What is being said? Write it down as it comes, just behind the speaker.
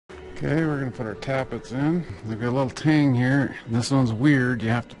Okay, we're going to put our tappets in. They've got a little tang here. This one's weird. You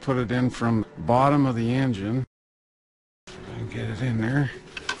have to put it in from the bottom of the engine. And get it in there.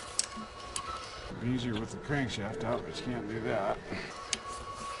 It'd be easier with the crankshaft out, but you can't do that.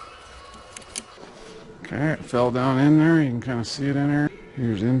 Okay, it fell down in there. You can kind of see it in there.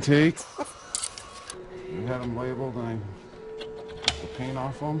 Here's intake. I had them labeled and I took the paint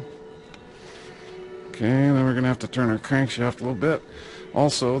off them. Okay, then we're going to have to turn our crankshaft a little bit.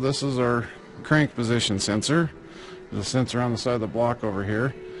 Also, this is our crank position sensor. There's a sensor on the side of the block over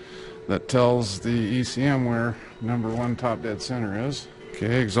here that tells the ECM where number 1 top dead center is.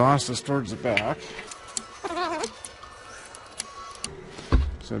 Okay, exhaust is towards the back.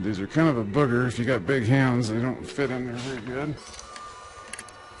 So these are kind of a booger. If you got big hands, they don't fit in there very good.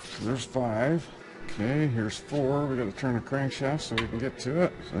 So there's 5. Okay, here's 4. We got to turn the crankshaft so we can get to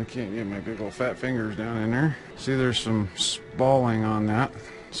it. So I can't get my big old fat fingers down in there. See, there's some spalling on that,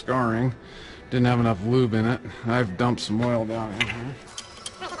 scarring. Didn't have enough lube in it. I've dumped some oil down in here.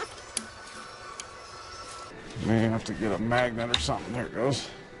 May have to get a magnet or something. There it goes.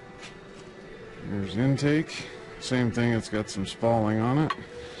 Here's intake. Same thing, it's got some spalling on it.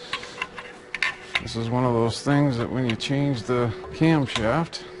 This is one of those things that when you change the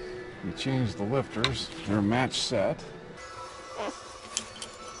camshaft, you change the lifters. They're a match set.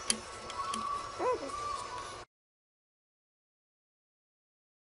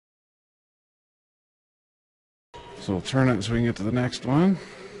 So we'll turn it so we can get to the next one.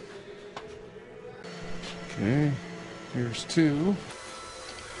 Okay, here's 2.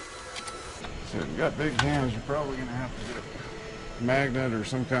 So if you've got big hands, you're probably going to have to get a magnet or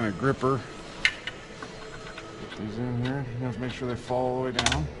some kind of gripper. Put these in here. You have to make sure they fall all the way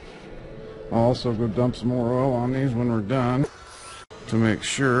down. I'll also go dump some more oil on these when we're done to make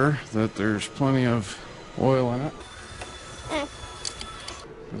sure that there's plenty of oil in it.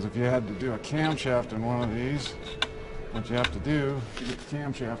 Because if you had to do a camshaft in one of these, what you have to do to get the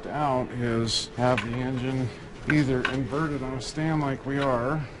camshaft out is have the engine either inverted on a stand like we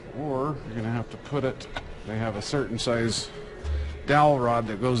are, or you're going to have to put it, they have a certain size dowel rod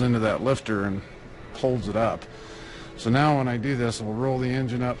that goes into that lifter and holds it up. So now when I do this, I'll roll the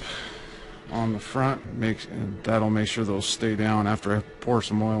engine up on the front, that'll make sure those stay down after I pour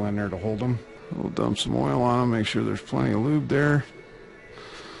some oil in there to hold them. We'll dump some oil on them, make sure there's plenty of lube there.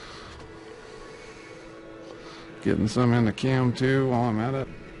 Getting some in the cam too while I'm at it.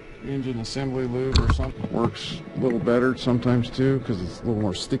 Engine assembly lube or something works a little better sometimes too because it's a little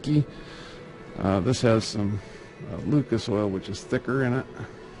more sticky. This has some Lucas oil, which is thicker in it.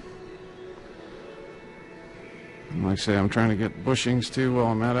 And like I say, I'm trying to get bushings too while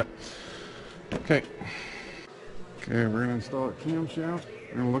I'm at it. Okay, we're going to install a camshaft.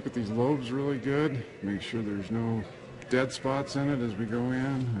 We're going to look at these lobes really good, make sure there's no dead spots in it as we go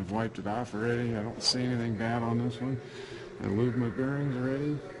in. I've wiped it off already. I don't see anything bad on this one. I lubed my bearings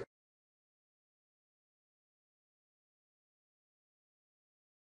already.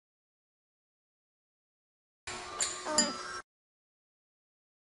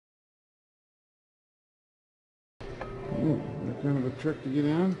 They're kind of a trick to get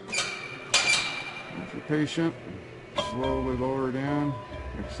in. If you're patient, slowly lower it in.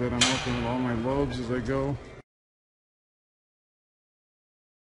 Like I said, I'm looking at all my lobes as I go.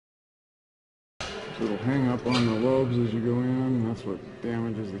 So it'll hang up on the lobes as you go in, and that's what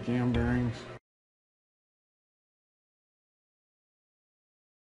damages the cam bearings.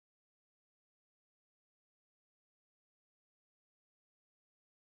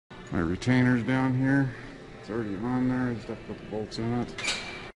 My retainer's down here. It's already on there. I just have to put the bolts in it.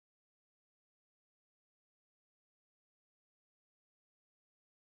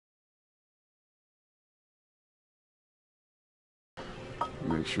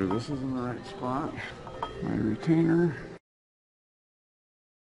 Make sure this is in the right spot. My retainer.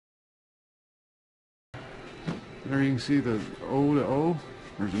 There you can see the O to O.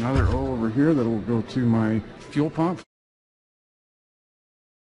 There's another O over here that will go to my fuel pump.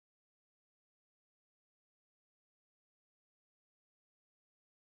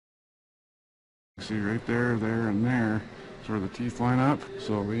 See right there, there, and there is where the teeth line up.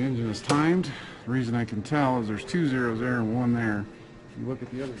 So the engine is timed. The reason I can tell is there's 2 zeros there and 1 there. If you look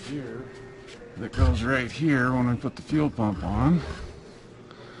at the other gear that goes right here when I put the fuel pump on.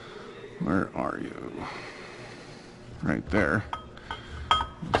 Where are you? Right there.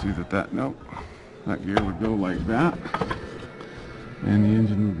 You see that, nope. That gear would go like that. And the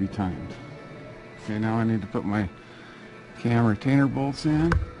engine would be timed. Okay, now I need to put my cam retainer bolts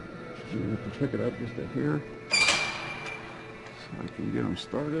in. You have to pick it up just to here so I can get them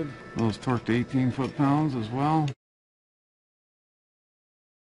started. Those torqued 18 foot-pounds as well.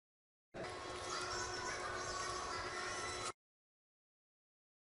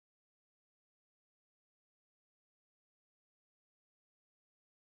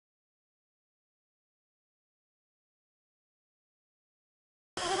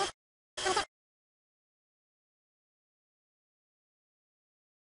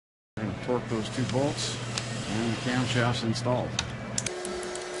 torque those 2 bolts, and the camshaft's installed.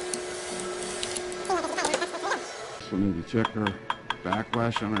 So we need to check our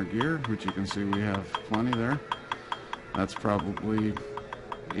backlash on our gear, which you can see we have plenty there. That's probably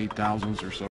 8 thousandths or so.